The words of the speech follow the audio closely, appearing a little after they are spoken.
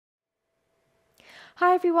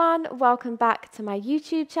Hi everyone, welcome back to my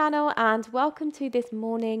YouTube channel and welcome to this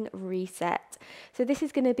morning reset. So this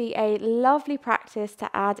is going to be a lovely practice to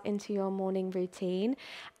add into your morning routine,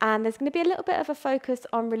 and there's going to be a little bit of a focus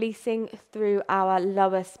on releasing through our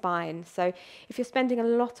lower spine. So if you're spending a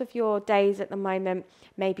lot of your days at the moment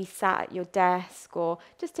maybe sat at your desk or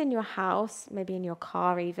just in your house, maybe in your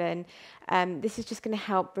car even, this is just going to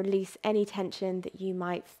help release any tension that you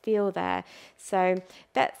might feel there. So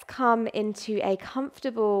let's come into a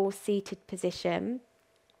comfortable seated position.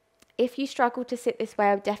 If you struggle to sit this way,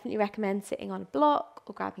 I would definitely recommend sitting on a block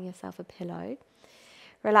or grabbing yourself a pillow.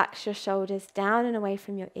 Relax your shoulders down and away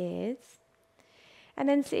from your ears. And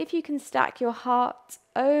then see if you can stack your heart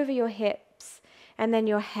over your hips and then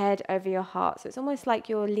your head over your heart. So it's almost like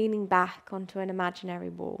you're leaning back onto an imaginary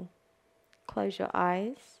wall. Close your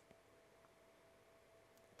eyes.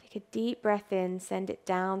 Take a deep breath in, send it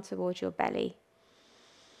down towards your belly.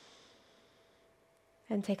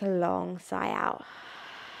 And take a long sigh out.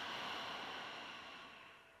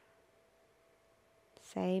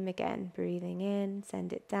 Same again, breathing in,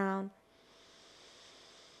 send it down.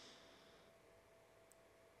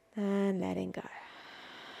 And letting go.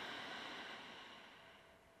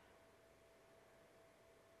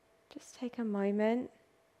 Just take a moment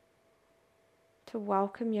to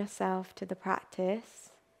welcome yourself to the practice.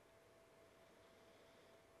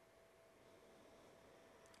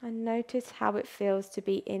 And notice how it feels to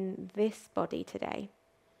be in this body today.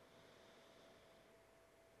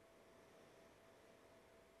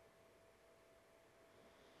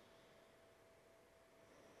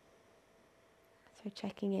 So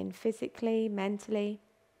checking in physically, mentally.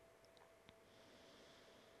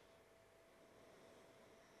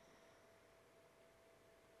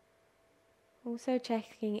 Also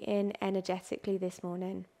checking in energetically this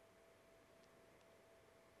morning.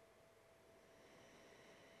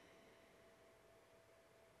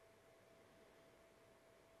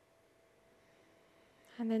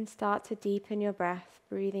 And then start to deepen your breath,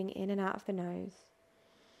 breathing in and out of the nose.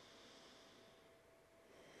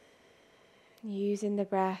 Using the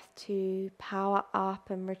breath to power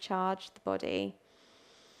up and recharge the body.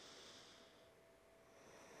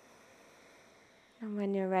 And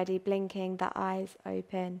when you're ready, blinking the eyes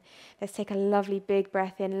open. Let's take a lovely big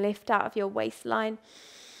breath in, lift out of your waistline.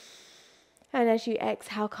 And as you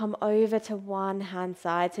exhale, come over to one hand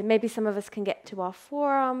side. So maybe some of us can get to our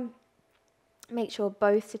forearm. Make sure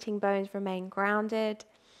both sitting bones remain grounded.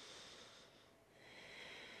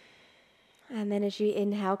 And then as you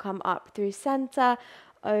inhale, come up through center,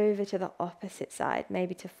 over to the opposite side.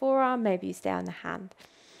 Maybe to forearm, maybe you stay on the hand.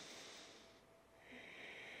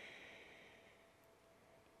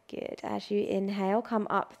 Good. As you inhale, come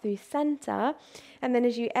up through center. And then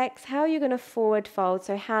as you exhale, you're going to forward fold.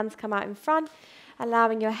 So hands come out in front,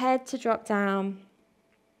 allowing your head to drop down.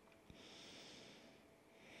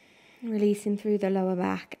 Releasing through the lower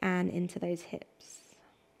back and into those hips.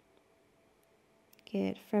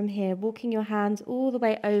 Good. From here, walking your hands all the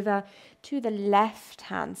way over to the left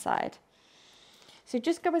hand side. So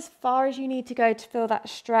just go as far as you need to go to feel that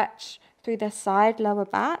stretch through the side, lower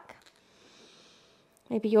back.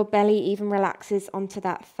 Maybe your belly even relaxes onto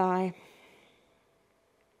that thigh.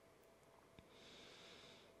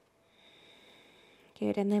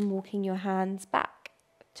 Good. And then walking your hands back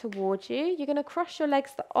towards you. You're going to cross your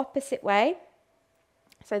legs the opposite way.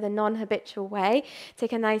 So the non-habitual way.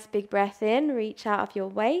 Take a nice big breath in, reach out of your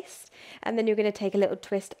waist, and then you're going to take a little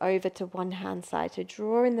twist over to one hand side. So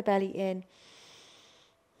drawing the belly in.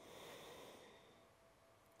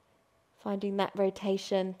 Finding that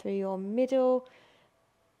rotation through your middle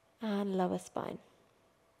and lower spine.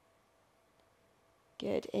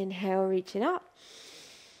 Good. Inhale, reaching up.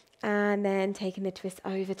 And then taking the twist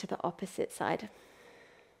over to the opposite side.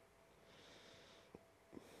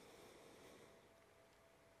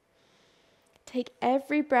 Take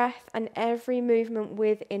every breath and every movement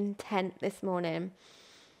with intent this morning.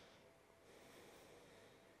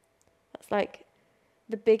 That's like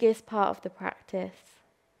the biggest part of the practice.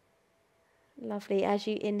 Lovely. As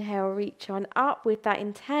you inhale, reach on up with that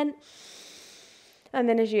intent. And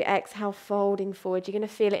then as you exhale, folding forward, you're going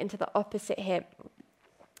to feel it into the opposite hip.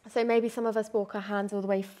 So maybe some of us walk our hands all the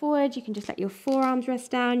way forward. You can just let your forearms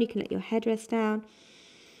rest down. You can let your head rest down.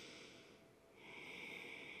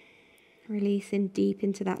 Releasing deep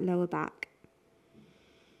into that lower back.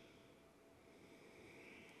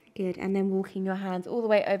 Good. And then walking your hands all the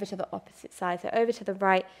way over to the opposite side. So over to the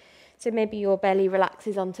right. So maybe your belly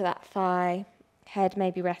relaxes onto that thigh. Head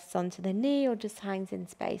maybe rests onto the knee or just hangs in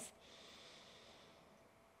space.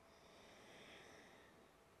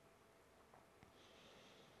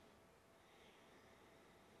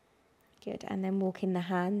 Good, and then walking the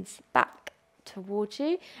hands back towards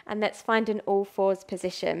you, and let's find an all fours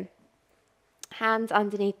position. Hands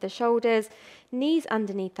underneath the shoulders, knees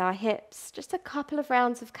underneath our hips, just a couple of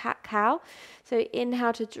rounds of cat-cow. So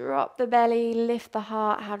inhale to drop the belly, lift the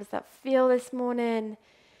heart. How does that feel this morning?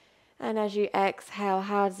 And as you exhale,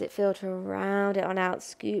 how does it feel to round it on out,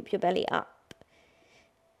 scoop your belly up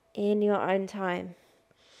in your own time.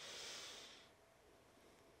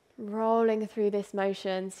 Rolling through this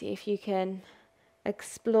motion, see if you can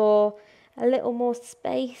explore a little more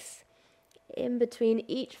space in between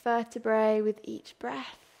each vertebrae with each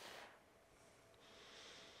breath.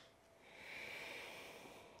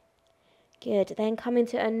 Good. Then come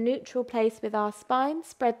into a neutral place with our spine.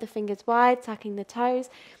 Spread the fingers wide, tucking the toes.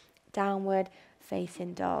 Downward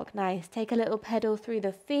facing dog. Nice. Take a little pedal through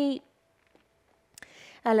the feet.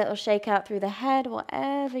 A little shake out through the head,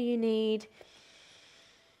 whatever you need.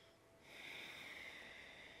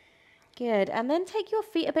 Good. And then take your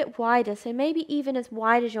feet a bit wider, so maybe even as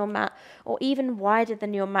wide as your mat, or even wider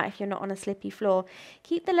than your mat if you're not on a slippy floor.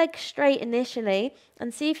 Keep the legs straight initially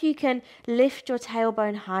and see if you can lift your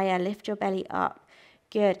tailbone higher, lift your belly up.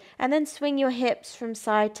 Good. And then swing your hips from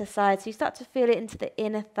side to side so you start to feel it into the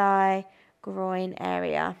inner thigh, groin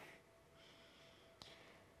area.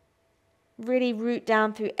 Really root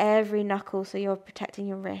down through every knuckle so you're protecting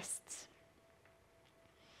your wrists.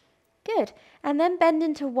 Good. And then bend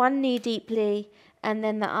into one knee deeply and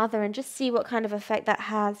then the other, and just see what kind of effect that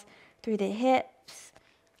has through the hips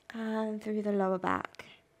and through the lower back.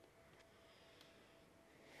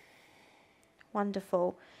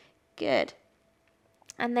 Wonderful. Good.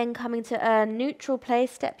 And then coming to a neutral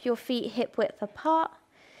place, step your feet hip width apart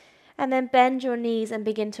and then bend your knees and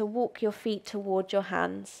begin to walk your feet toward your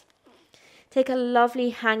hands. Take a lovely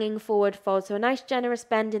hanging forward fold, so a nice generous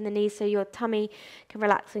bend in the knees so your tummy can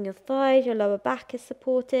relax on your thighs, your lower back is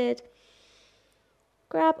supported.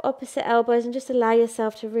 Grab opposite elbows and just allow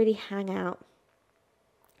yourself to really hang out.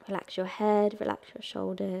 Relax your head, relax your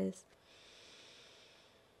shoulders.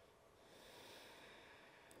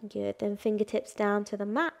 Good, then fingertips down to the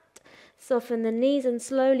mat. Soften the knees and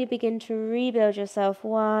slowly begin to rebuild yourself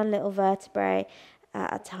one little vertebrae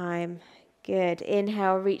at a time. Good.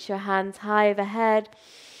 Inhale, reach your hands high overhead.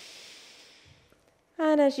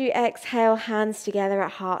 And as you exhale, hands together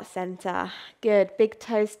at heart center. Good. Big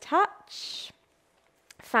toes touch.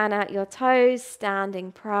 Fan out your toes,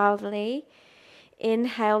 standing proudly.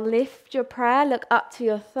 Inhale, lift your prayer, look up to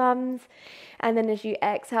your thumbs. And then as you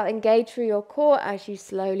exhale, engage through your core as you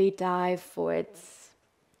slowly dive forwards.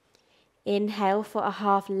 Inhale for a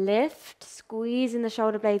half lift, squeezing the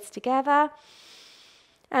shoulder blades together.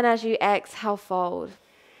 And as you exhale, fold.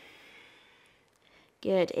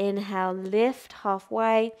 Good. Inhale, lift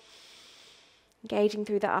halfway. Engaging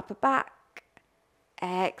through the upper back.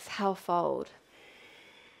 Exhale, fold.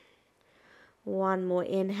 One more.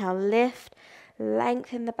 Inhale, lift.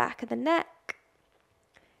 Lengthen the back of the neck.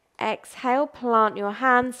 Exhale, plant your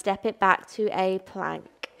hands. Step it back to a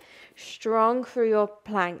plank. Strong through your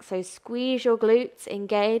plank. So squeeze your glutes.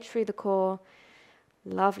 Engage through the core.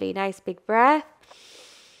 Lovely. Nice big breath.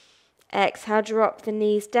 Exhale, drop the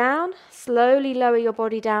knees down. Slowly lower your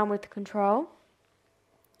body down with control.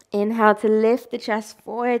 Inhale to lift the chest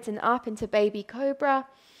forwards and up into baby cobra.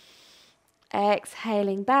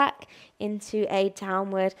 Exhaling back into a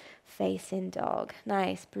downward facing dog.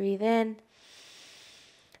 Nice. Breathe in.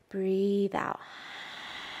 Breathe out.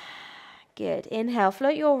 Good. Inhale,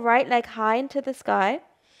 float your right leg high into the sky.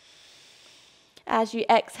 As you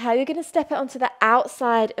exhale, you're going to step it onto the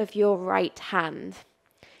outside of your right hand.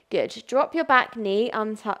 Good. Drop your back knee,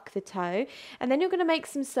 untuck the toe, and then you're going to make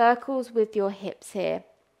some circles with your hips here.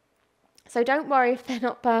 So don't worry if they're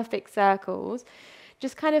not perfect circles.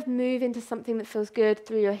 Just kind of move into something that feels good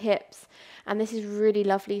through your hips. And this is really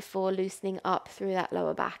lovely for loosening up through that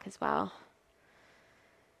lower back as well.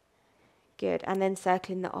 Good. And then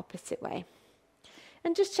circling the opposite way.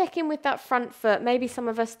 And just check in with that front foot. Maybe some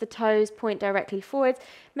of us, the toes point directly forwards.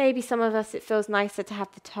 Maybe some of us, it feels nicer to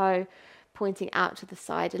have the toe pointing out to the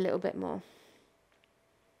side a little bit more.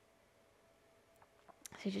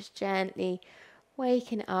 So just gently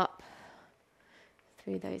waking up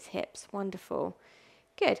through those hips. Wonderful.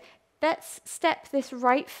 Good. Let's step this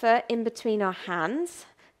right foot in between our hands.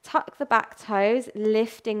 Tuck the back toes,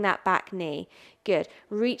 lifting that back knee. Good.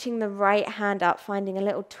 Reaching the right hand up, finding a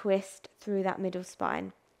little twist through that middle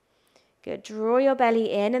spine. Good. Draw your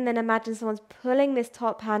belly in and then imagine someone's pulling this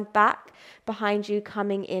top hand back behind you,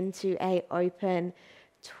 coming into a open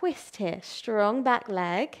twist here. Strong back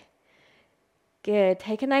leg. Good.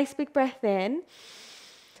 Take a nice big breath in.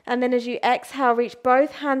 And then as you exhale, reach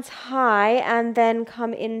both hands high and then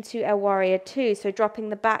come into a warrior two. So dropping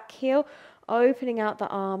the back heel, opening out the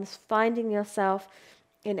arms, finding yourself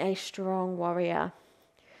in a strong warrior.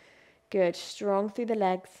 Good. Strong through the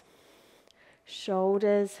legs.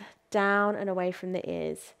 Shoulders down and away from the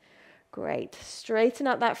ears. Great. Straighten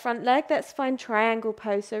up that front leg. Let's find triangle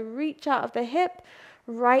pose. So reach out of the hip,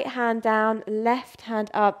 right hand down, left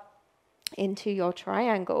hand up into your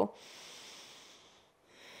triangle.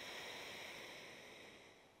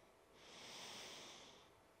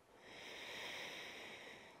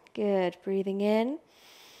 Good. Breathing in.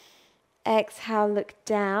 Exhale, look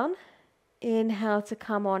down. Inhale to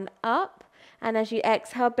come on up. And as you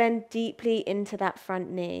exhale, bend deeply into that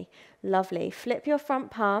front knee. Lovely. Flip your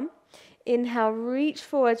front palm. Inhale, reach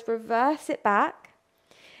forwards, reverse it back.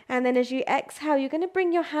 And then as you exhale, you're going to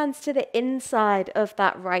bring your hands to the inside of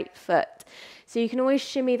that right foot. So you can always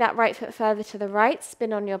shimmy that right foot further to the right,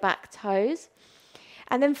 spin on your back toes.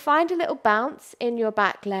 And then find a little bounce in your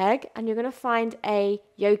back leg, and you're going to find a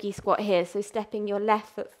yogi squat here. So stepping your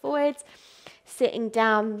left foot forwards, sitting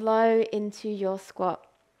down low into your squat.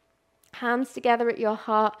 Hands together at your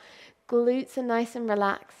heart, glutes are nice and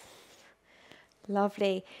relaxed.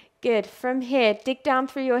 Lovely. Good. From here, dig down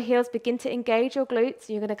through your heels, begin to engage your glutes.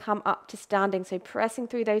 You're going to come up to standing, so pressing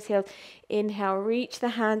through those heels. Inhale, reach the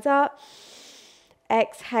hands up.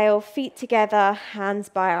 Exhale, feet together, hands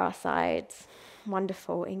by our sides.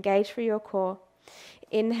 Wonderful. Engage through your core.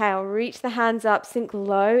 Inhale, reach the hands up, sink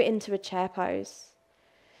low into a chair pose.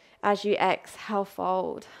 As you exhale,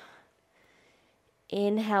 fold.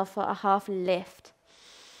 Inhale for a half lift.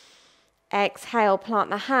 Exhale, plant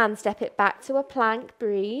the hands, step it back to a plank,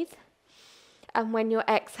 breathe. And when your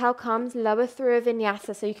exhale comes, lower through a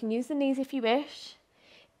vinyasa, so you can use the knees if you wish.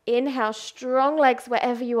 Inhale, strong legs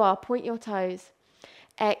wherever you are, point your toes.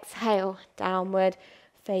 Exhale, downward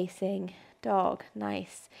facing dog.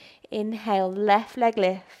 Nice. Inhale, left leg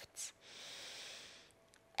lifts.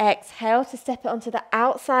 Exhale to step it onto the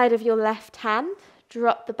outside of your left hand.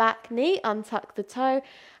 Drop the back knee, untuck the toe.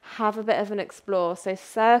 Have a bit of an explore. So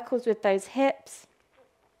circles with those hips.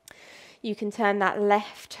 You can turn that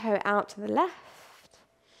left toe out to the left.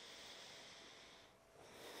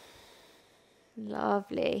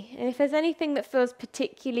 Lovely. And if there's anything that feels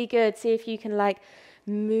particularly good, see if you can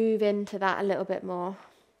move into that a little bit more.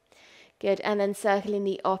 Good. And then circling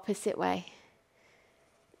the opposite way.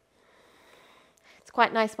 It's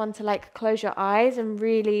quite a nice one to close your eyes and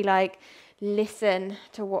really listen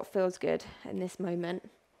to what feels good in this moment.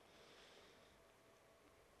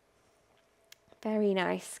 Very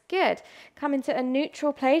nice. Good. Come into a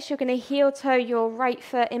neutral place. You're going to heel toe your right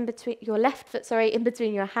foot in between your left foot, in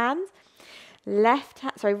between your hands.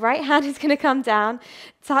 Right hand is going to come down.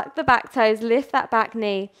 Tuck the back toes, lift that back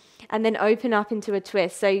knee, and then open up into a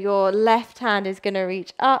twist. So your left hand is going to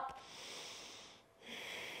reach up.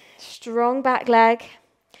 Strong back leg.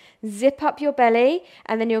 Zip up your belly,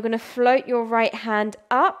 and then you're going to float your right hand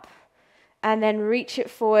up and then reach it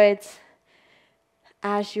forwards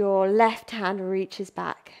as your left hand reaches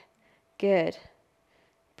back. Good.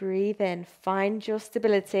 Breathe in. Find your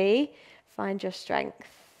stability. Find your strength.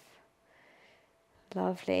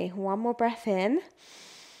 Lovely. One more breath in.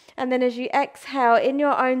 And then as you exhale, in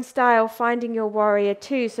your own style, finding your warrior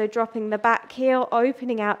two. So dropping the back heel,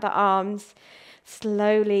 opening out the arms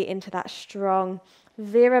slowly into that strong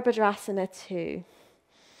Virabhadrasana 2.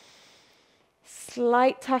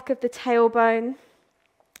 Slight tuck of the tailbone.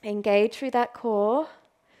 Engage through that core.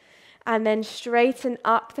 And then straighten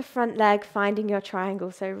up the front leg, finding your triangle.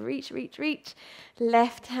 So reach, reach, reach.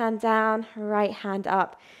 Left hand down, right hand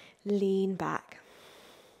up. Lean back.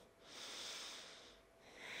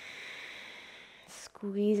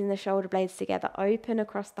 Squeezing the shoulder blades together. Open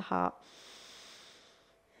across the heart.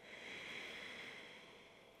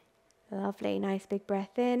 Lovely. Nice big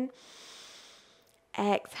breath in.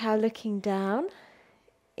 Exhale, looking down.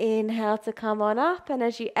 Inhale to come on up. And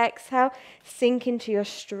as you exhale, sink into your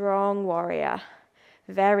strong warrior.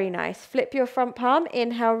 Very nice. Flip your front palm.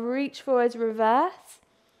 Inhale, reach forwards, reverse.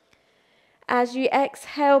 As you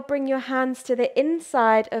exhale, bring your hands to the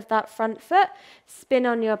inside of that front foot. Spin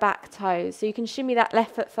on your back toes. So you can shimmy that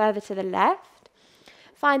left foot further to the left.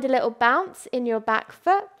 Find a little bounce in your back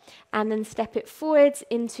foot and then step it forwards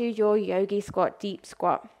into your yogi squat, deep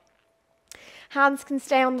squat. Hands can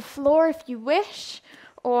stay on the floor if you wish,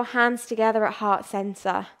 or hands together at heart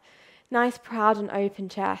center. Nice, proud and open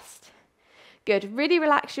chest. Good. Really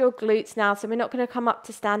relax your glutes now. So we're not going to come up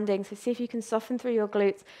to standing. So see if you can soften through your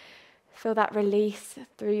glutes. Feel that release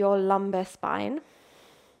through your lumbar spine.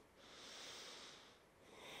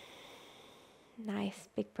 Nice,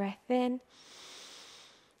 big breath in.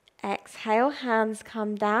 Exhale, hands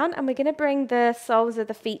come down, and we're going to bring the soles of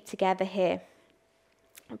the feet together here.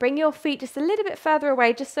 Bring your feet just a little bit further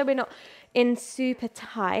away, just so we're not in super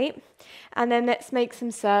tight. And then let's make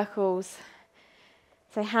some circles.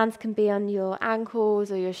 So hands can be on your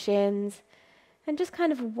ankles or your shins, and just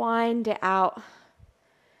kind of wind it out,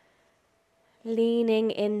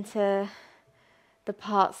 leaning into the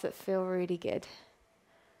parts that feel really good.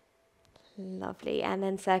 Lovely. And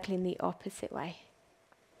then circling the opposite way.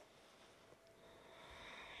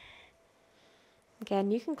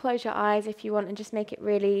 Again, you can close your eyes if you want and just make it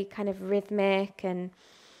really kind of rhythmic and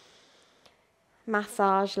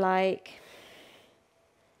massage-like.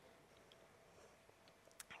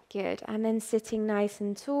 Good. And then sitting nice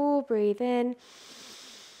and tall, breathe in.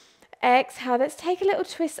 Exhale. Let's take a little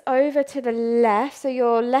twist over to the left. So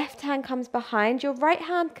your left hand comes behind. Your right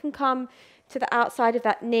hand can come to the outside of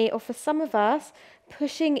that knee, or for some of us,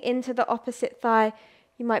 pushing into the opposite thigh,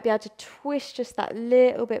 you might be able to twist just that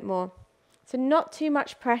little bit more. So not too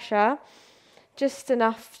much pressure, just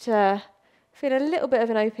enough to feel a little bit of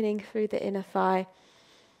an opening through the inner thigh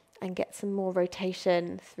and get some more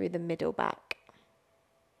rotation through the middle back.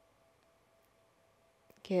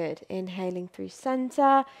 Good. Inhaling through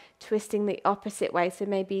center, twisting the opposite way. So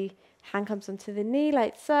maybe hand comes onto the knee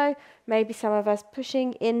like so. Maybe some of us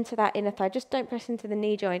pushing into that inner thigh. Just don't press into the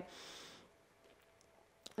knee joint.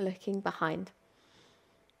 Looking behind.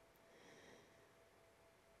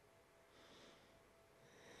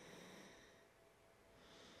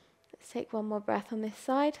 Take one more breath on this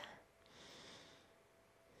side.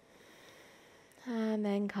 And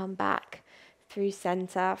then come back through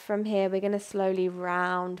center. From here, we're going to slowly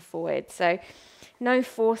round forward. So no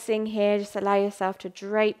forcing here. Just allow yourself to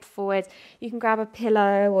drape forward. You can grab a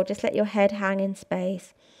pillow or just let your head hang in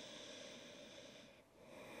space.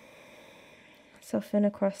 Soften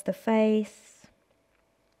across the face.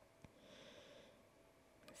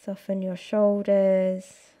 Soften your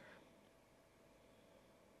shoulders.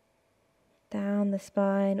 Down the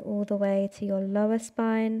spine, all the way to your lower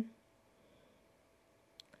spine,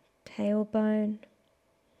 tailbone.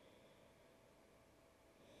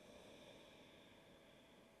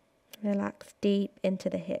 Relax deep into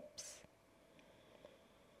the hips.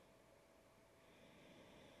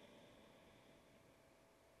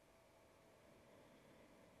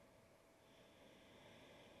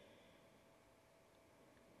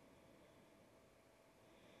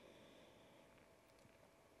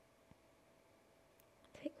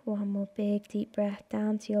 One more big deep breath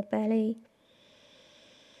down to your belly.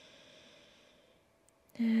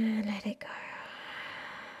 And let it go.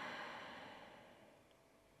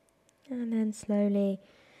 And then slowly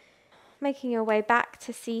making your way back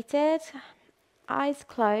to seated. Eyes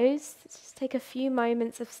closed. Just take a few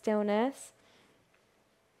moments of stillness.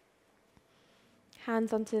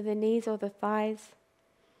 Hands onto the knees or the thighs.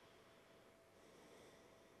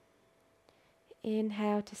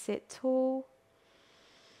 Inhale to sit tall.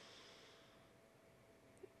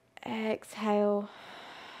 Exhale,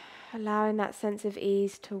 allowing that sense of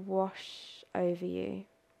ease to wash over you.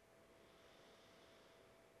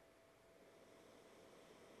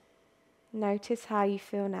 Notice how you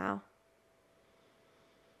feel now.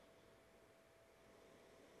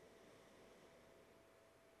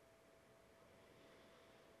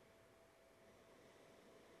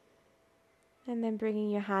 And then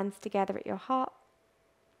bringing your hands together at your heart,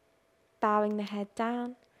 bowing the head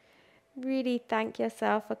down. Really thank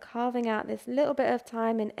yourself for carving out this little bit of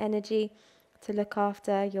time and energy to look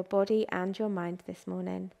after your body and your mind this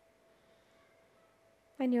morning.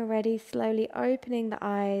 When you're ready, slowly opening the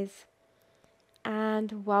eyes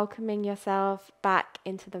and welcoming yourself back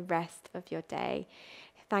into the rest of your day.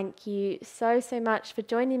 Thank you so much for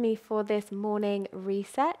joining me for this morning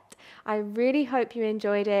reset. I really hope you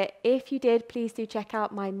enjoyed it. If you did, please do check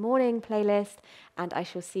out my morning playlist, and I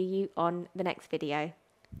shall see you on the next video.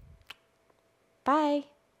 Bye.